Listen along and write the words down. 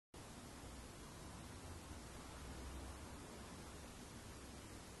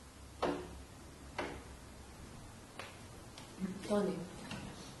Tony,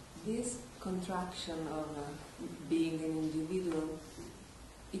 this contraction of being an individual,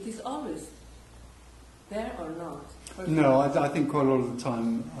 it is always there or not? No, I think quite a lot of the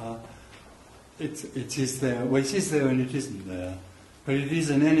time it is there. Well, it is there and it isn't there, but it is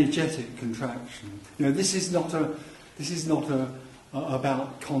an energetic contraction. You know, this is not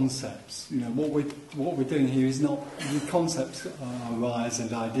about concepts. You know, what we're doing here is not the concepts arise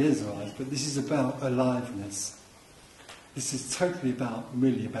and ideas arise, but this is about aliveness. This is totally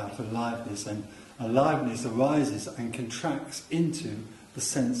really about aliveness, and aliveness arises and contracts into the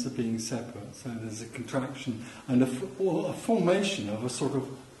sense of being separate. So there's a contraction and a formation of a sort of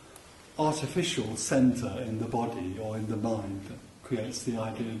artificial centre in the body or in the mind that creates the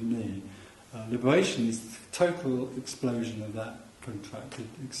idea of me. Liberation is the total explosion of that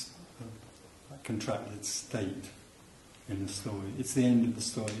contracted state in the story. It's the end of the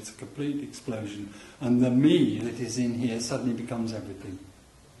story. It's a complete explosion, and the me that is in here suddenly becomes everything.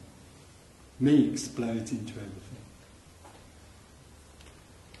 Me explodes into everything.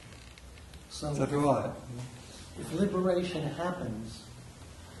 So is that right? If liberation happens,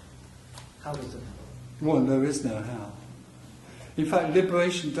 how does it happen? Well, there is no how. In fact,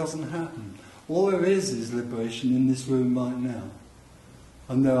 liberation doesn't happen. All there is liberation in this room right now.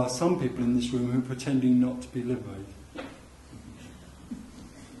 And there are some people in this room who are pretending not to be liberated.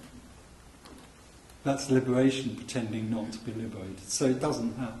 That's liberation pretending not to be liberated. So it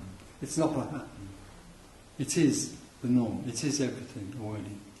doesn't happen. It's not a happen. It is the norm. It is everything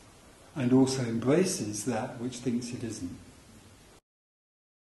already. And also embraces that which thinks it isn't.